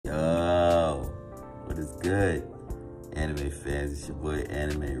good, anime fans? It's your boy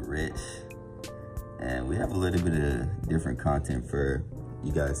Anime Rich, and we have a little bit of different content for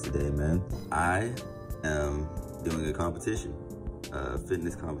you guys today, man. I am doing a competition,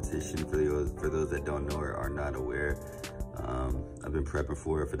 fitness competition. For those that don't know or are not aware, I've been prepping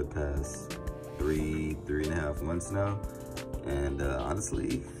for it for the past three and a half months now, and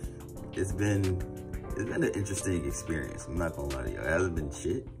honestly, it's been an interesting experience. I'm not gonna lie to you. It hasn't been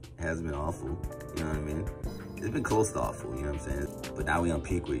shit. It hasn't been awful. You know what I mean? It's been close to awful. You know what I'm saying? But now we on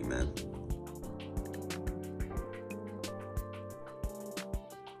peak week, man.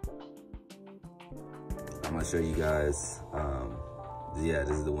 I'm gonna show you guys. Yeah,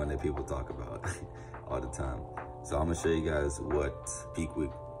 this is the one that people talk about all the time. So I'm gonna show you guys what peak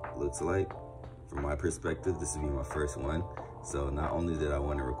week looks like. From my perspective, this will be my first one. So not only did I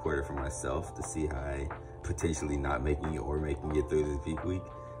want to record it for myself to see how I potentially not making it or making it through this peak week,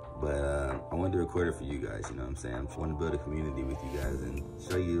 but I wanted to record it for you guys, you know what I'm saying? I want to build a community with you guys and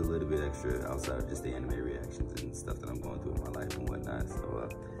show you a little bit extra outside of just the anime reactions and stuff that I'm going through in my life and whatnot. So,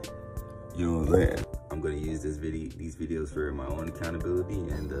 you know what I'm saying? I'm going to use these videos for my own accountability,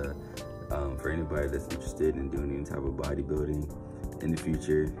 and for anybody that's interested in doing any type of bodybuilding in the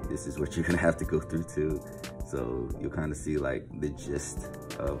future, this is what you're going to have to go through too. So you'll kind of see like the gist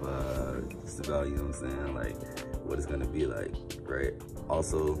of just about, you know what I'm saying, like what it's gonna be like, right?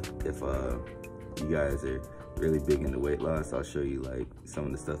 Also, if you guys are really big into weight loss, I'll show you like some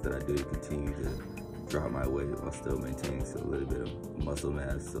of the stuff that I do to continue to drop my weight while still maintaining a little bit of muscle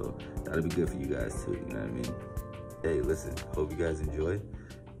mass. So that'll be good for you guys too, you know what I mean? Hey, listen, hope you guys enjoy.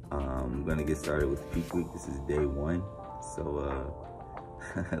 I'm gonna get started with peak week. This is day 1. So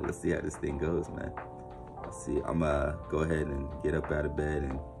let's see how this thing goes, man. See, I'm gonna go ahead and get up out of bed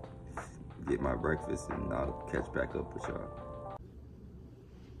and get my breakfast, and I'll catch back up with y'all.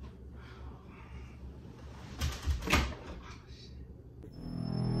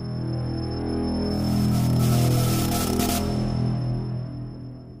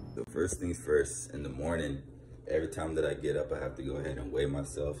 So first things first, in the morning, every time that I get up, I have to go ahead and weigh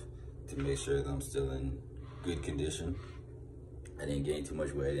myself to make sure that I'm still in good condition. I didn't gain too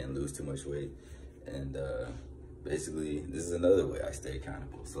much weight, I didn't lose too much weight. And basically, this is another way I stay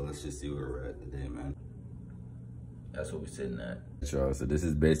accountable. So let's just see where we're at today, man. That's what we're sitting at. So this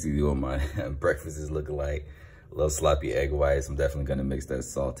is basically what my breakfast is looking like. A little sloppy egg whites. I'm definitely gonna mix that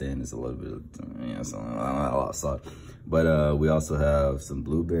salt in. It's a little bit of, you know, not a lot of salt. But we also have some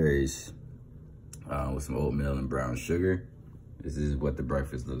blueberries with some oatmeal and brown sugar. This is what the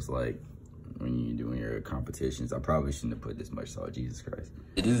breakfast looks like when you're doing your competitions. I probably shouldn't have put this much salt, Jesus Christ.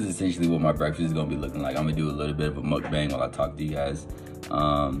 This is essentially what my breakfast is gonna be looking like. I'm gonna do a little bit of a mukbang while I talk to you guys.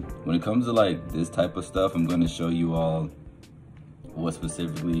 When it comes to like this type of stuff, I'm gonna show you all what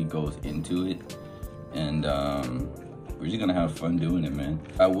specifically goes into it. And we're just gonna have fun doing it, man.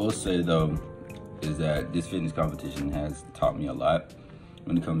 I will say though, is that this fitness competition has taught me a lot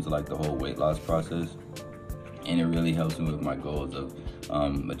when it comes to like the whole weight loss process. And it really helps me with my goals of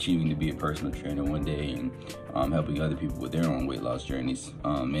achieving to be a personal trainer one day, and helping other people with their own weight loss journeys.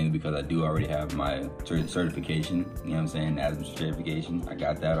 Mainly because I do already have my certification, you know what I'm saying, asthma certification. I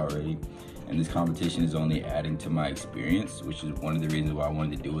got that already. And this competition is only adding to my experience, which is one of the reasons why I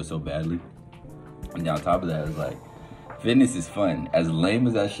wanted to do it so badly. And on top of that, it's like, fitness is fun. As lame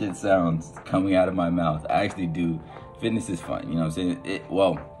as that shit sounds coming out of my mouth, I actually do. Fitness is fun, you know what I'm saying?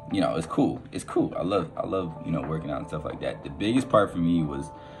 Well, you know, it's cool. It's cool. I love, you know, working out and stuff like that. The biggest part for me was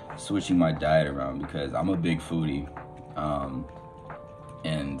switching my diet around, because I'm a big foodie,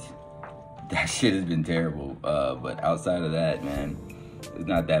 and that shit has been terrible. But outside of that, man, it's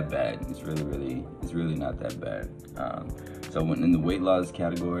not that bad. It's really not that bad. So when in the weight loss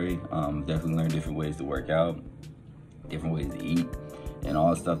category, definitely learned different ways to work out, different ways to eat, and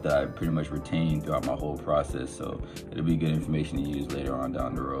all the stuff that I pretty much retained throughout my whole process. So it'll be good information to use later on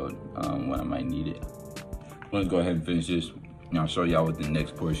down the road when I might need it. Let's go ahead and finish this, and I'll show y'all what the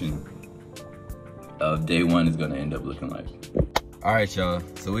next portion of day 1 is gonna end up looking like. All right, y'all,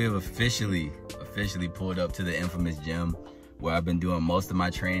 so we have officially pulled up to the infamous gym where I've been doing most of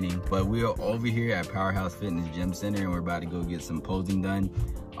my training. But we are over here at Powerhouse Fitness Gym Center, and we're about to go get some posing done.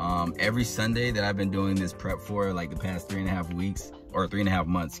 Every Sunday that I've been doing this prep for, like the past 3.5 weeks, or 3.5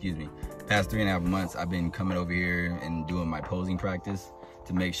 months, excuse me. Past 3.5 months, I've been coming over here and doing my posing practice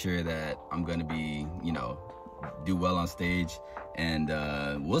to make sure that I'm gonna be, you know, do well on stage. And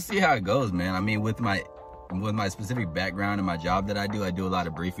we'll see how it goes, man. I mean, with my specific background and my job that I do a lot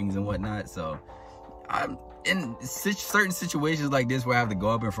of briefings and whatnot. So in certain situations like this where I have to go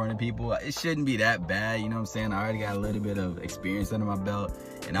up in front of people, it shouldn't be that bad, you know what I'm saying? I already got a little bit of experience under my belt,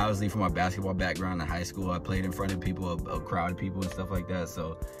 and obviously from my basketball background in high school, I played in front of people, a crowd of people and stuff like that,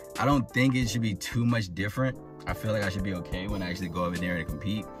 so I don't think it should be too much different. I feel like I should be okay when I actually go over there and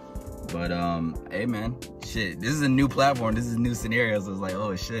compete. But hey man, shit, this is a new platform, this is a new scenario, so it's like,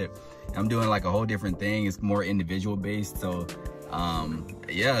 oh shit, I'm doing like a whole different thing. It's more individual based, so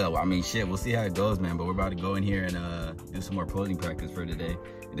yeah, I mean, shit, we'll see how it goes, man. But we're about to go in here and do some more posing practice for today.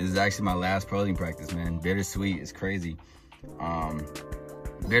 This is actually my last posing practice, man. Bittersweet, it's crazy.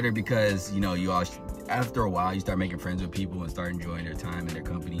 Bitter because, you know, you all, after a while, you start making friends with people and start enjoying their time and their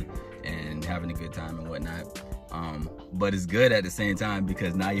company and having a good time and whatnot. But it's good at the same time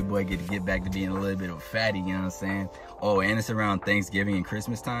because now your boy get to get back to being a little bit of a fatty, you know what I'm saying? Oh, and it's around Thanksgiving and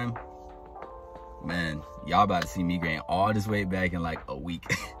Christmas time. Man, y'all about to see me gain all this weight back in like a week.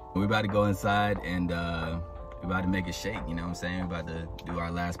 We're about to go inside and we're about to make it shake, you know what I'm saying? We're about to do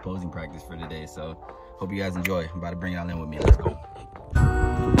our last posing practice for today. So hope you guys enjoy. I'm about to bring y'all in with me. Let's go.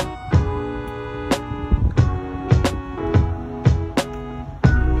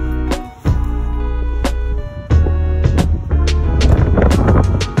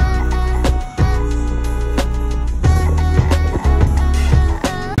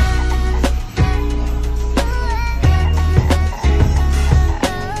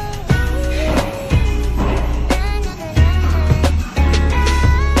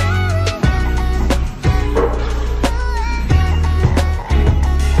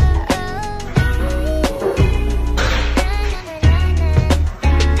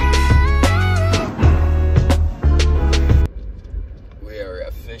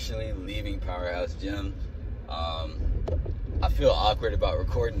 Gym. I feel awkward about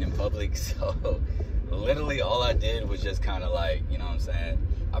recording in public, so literally all I did was just kind of like, you know what I'm saying,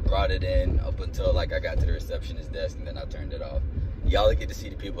 I brought it in up until like I got to the receptionist desk and then I turned it off. Y'all get to see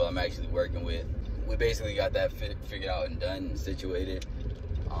the people I'm actually working with. We basically got that figured out and done and situated.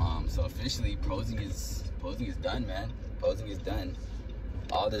 So officially posing is done, man. Posing is done.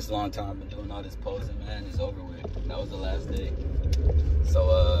 All this long time I've been doing all this posing, man, is over with. That was the last day.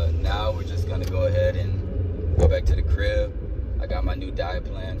 So now we're just gonna go ahead and go back to the crib. I got my new diet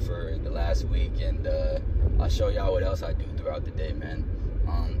plan for the last week, and I'll show y'all what else I do throughout the day, man.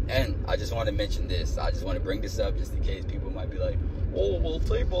 And I just want to mention this. I just want to bring this up just in case people might be like, oh, well,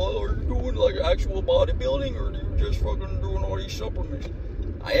 T-Ball, are you doing like actual bodybuilding, or are you just fucking doing all these supplements?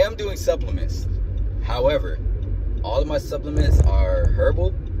 I am doing supplements. However, all of my supplements are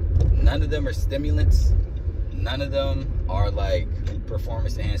herbal. None of them are stimulants. None of them are like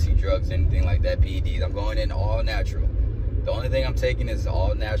performance enhancing drugs, anything like that, PEDs. I'm going in all natural. The only thing I'm taking is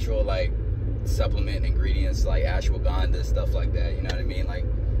all natural, like supplement ingredients, like ashwagandha, stuff like that. You know what I mean? Like,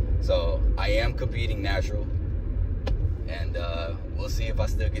 so I am competing natural, and we'll see if I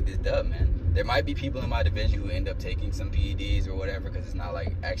still get this dub, man. There might be people in my division who end up taking some PEDs or whatever because it's not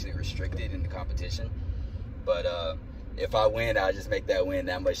like actually restricted in the competition. But if I win, I'll just make that win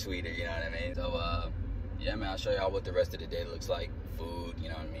that much sweeter. You know what I mean? So yeah, man, I'll show y'all what the rest of the day looks like. Food, you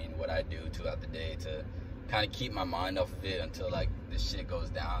know what I mean? What I do throughout the day to kind of keep my mind off of it until like this shit goes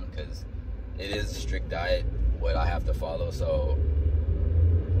down, because it is a strict diet what I have to follow. So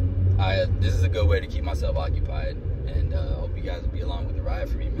this is a good way to keep myself occupied, and hope you guys will be along with the ride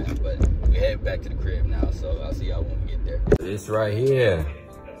for me, man. But we head back to the crib now, so I'll see y'all when we get there. This right here,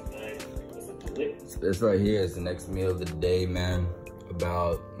 is the next meal of the day, man.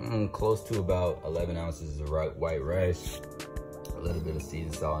 About close to about 11 ounces of white rice, a little bit of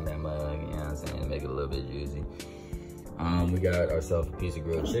seasoned salt in that mug, you know what I'm saying, make it a little bit juicy. We got ourselves a piece of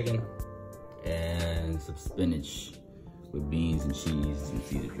grilled chicken and some spinach with beans and cheese and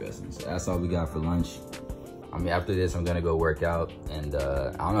Caesar dressing. So that's all we got for lunch. I mean, after this, I'm gonna go work out, and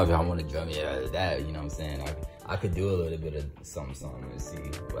I don't know if I want to drum me out of that, you know what I'm saying? I could do a little bit of something and see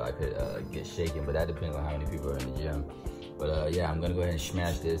what I could get shaken, but that depends on how many people are in the gym. But yeah, I'm gonna go ahead and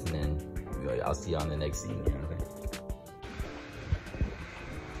smash this, and then, you know, I'll see y'all in the next scene, you know what I'm saying?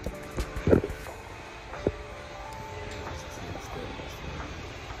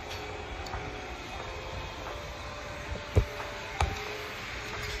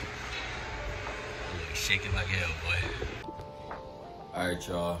 Shaking like hell, boy. All right,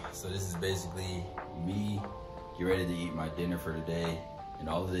 y'all. So this is basically me get ready to eat my dinner for today, and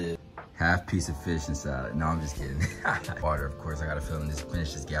all of this. Half piece of fish and salad. No, I'm just kidding. Water, of course. I gotta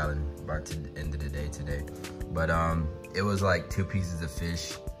finish this gallon by the end of the day today. But it was like 2 pieces of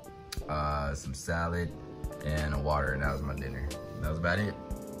fish, some salad, and a water, and that was my dinner. That was about it.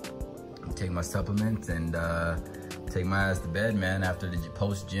 I'm taking my supplements, and take my ass to bed, man, after the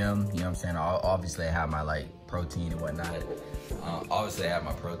post-gym. You know what I'm saying? Obviously, I have my, like, protein and whatnot.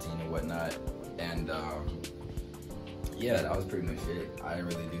 And, yeah, that was pretty much it. I didn't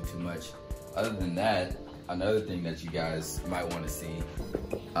really do too much. Other than that, another thing that you guys might want to see,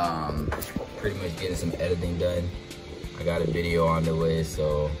 pretty much getting some editing done. I got a video on the way,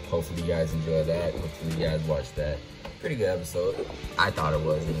 so hopefully you guys enjoy that. Hopefully you guys watch that. Pretty good episode. I thought it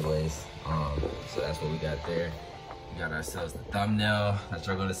was anyways. So that's what we got there. We got ourselves the thumbnail that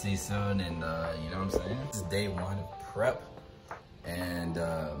you're gonna see soon, and you know what I'm saying? This is day 1 of prep. And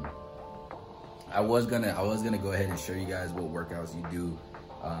I was gonna go ahead and show you guys what workouts you do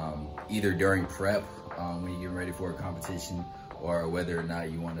either during prep when you're getting ready for a competition, or whether or not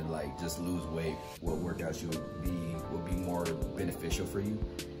you want to like just lose weight, what workouts will be more beneficial for you.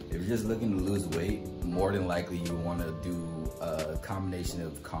 If you're just looking to lose weight, more than likely you want to do a combination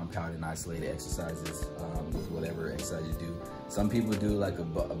of compound and isolated exercises with whatever exercise you do. Some people do like a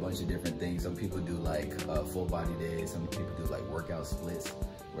bunch of different things. Some people do like full body days. Some people do like workout splits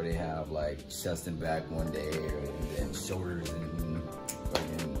where they have like chest and back one day, and then shoulders and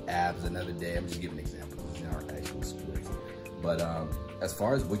fucking abs another day. I'm just giving examples. These aren't actual splits. But as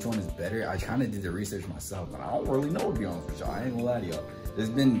far as which one is better, I kind of did the research myself, but I don't really know, to be honest with y'all. I ain't gonna lie to y'all. There's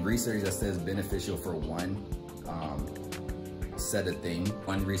been research that says beneficial for one set of thing.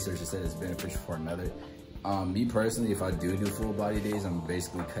 One researcher said it's beneficial for another. Me personally, if I do full body days, I'm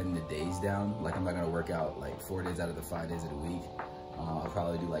basically cutting the days down. Like I'm not gonna work out like 4 days out of the 5 days of the week. I'll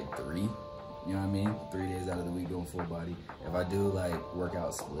probably do like 3. You know what I mean? 3 days out of the week doing full body. If I do like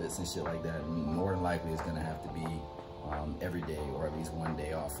workout splits and shit like that, more than likely it's gonna have to be every day, or at least 1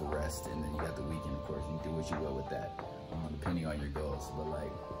 day off for rest, and then you got the weekend, of course. You do what you will with that, depending on your goals. But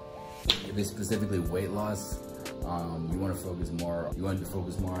like, if it's specifically weight loss, you want to focus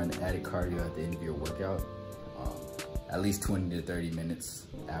more on added cardio at the end of your workout, at least 20 to 30 minutes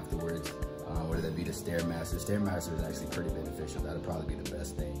afterwards, whether that be the Stairmaster. Stairmaster is actually pretty beneficial. That'll probably be the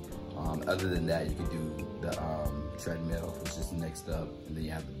best thing. Other than that, you can do the treadmill, which is next up, and then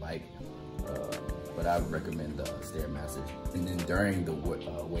you have the bike. But I would recommend the Stairmaster. And then during the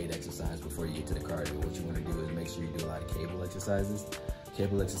weight exercise, before you get to the cardio, what you want to do is make sure you do a lot of cable exercises.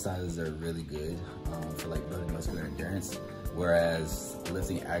 Cable exercises are really good for like building muscular endurance, whereas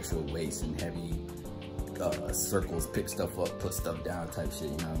lifting actual weights and heavy circles, pick stuff up, put stuff down type shit,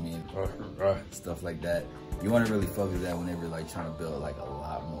 you know what I mean? Stuff like that. You want to really focus that whenever you're like trying to build like a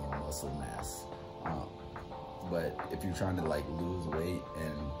lot more muscle mass. But if you're trying to like lose weight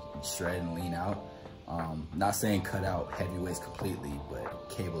and shred and lean out, not saying cut out heavy weights completely, but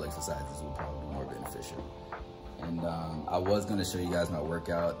cable exercises will probably be more beneficial. And I was gonna show you guys my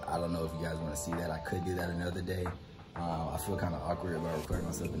workout. I don't know if you guys wanna see that. I could do that another day. I feel kind of awkward about recording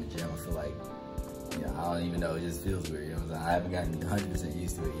myself in the gym. I feel like, I don't even know, it just feels weird. You know what I'm saying? I haven't gotten 100%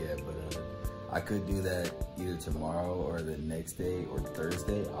 used to it yet, but I could do that either tomorrow or the next day or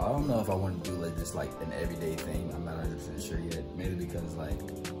Thursday. I don't know if I want to do like this like an everyday thing. I'm not 100% sure yet. Maybe because like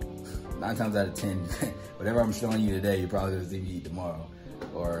 9 times out of 10, whatever I'm showing you today, you're probably gonna see me eat tomorrow,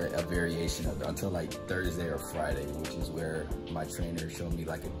 or a variation of it, until like Thursday or Friday, which is where my trainer showed me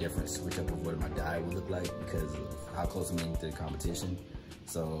like a different switch up of what my diet would look like because of how close I'm getting to the competition.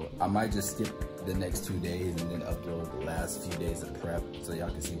 So I might just skip the next 2 days and then upload the last few days of prep so y'all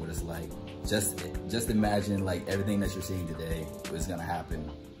can see what it's like. Just imagine like everything that you're seeing today is gonna happen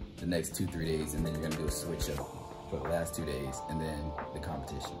the next 2-3 days, and then you're gonna do a switch up for the last 2 days and then the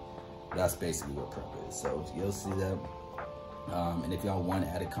competition. That's basically what prep is. So you'll see that. And if y'all want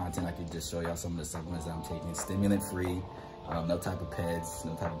added content, I could just show y'all some of the supplements that I'm taking. Stimulant free, no type of PEDs,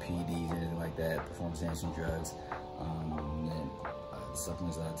 no type of PEDs or anything like that, performance enhancing drugs. And then the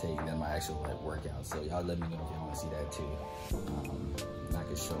supplements that I take, and then my actual like workout. So y'all let me know if y'all want to see that too. And I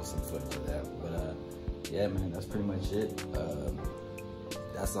could show some footage of that. But yeah, man, that's pretty much it.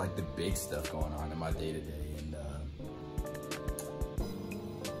 That's like the big stuff going on in my day to day. And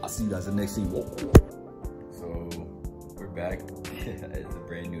I'll see you guys in the next scene. So we're back. It's a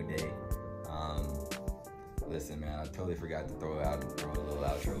brand new day. Listen, man, I totally forgot to throw a little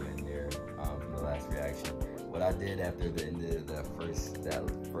outro in there from the last reaction. What I did after the end of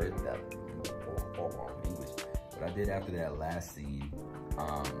what I did after that last scene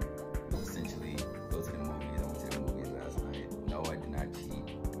was essentially go to the movies. I went to the movies last night. No, I did not cheat.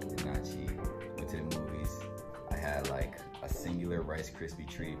 Went to the movies. I had like a singular Rice Krispie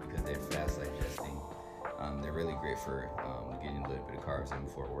treat because they're fast digesting. They're really great for getting a little bit of carbs in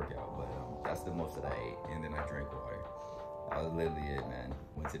before a workout, but that's the most that I ate, and then I drank water. That was literally it, man.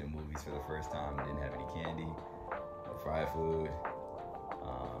 Went to the movies for the first time. Didn't have any candy, no fried food,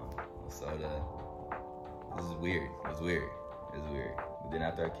 no soda. this is weird. It was weird. But then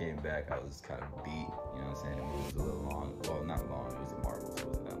after I came back, I was kind of beat. You know what I'm saying? The movie was a little long. Well, not long. It was a Marvel, so it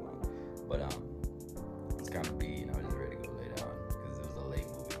wasn't that long. But I was kind of beat, and I was just ready to go lay down because it was a late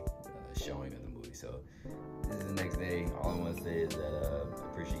movie, showing of the movie. So this is the next day. All I want to say is that I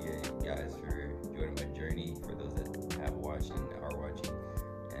appreciate you guys for joining my journey. For those that have watched and are watching,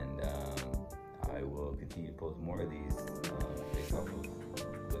 and I will continue to post more of these based off of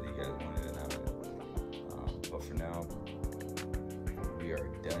whether you guys want it or not. But for now, we are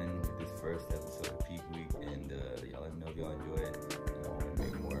done with this first episode of Peak Week, and y'all let me know if y'all enjoyed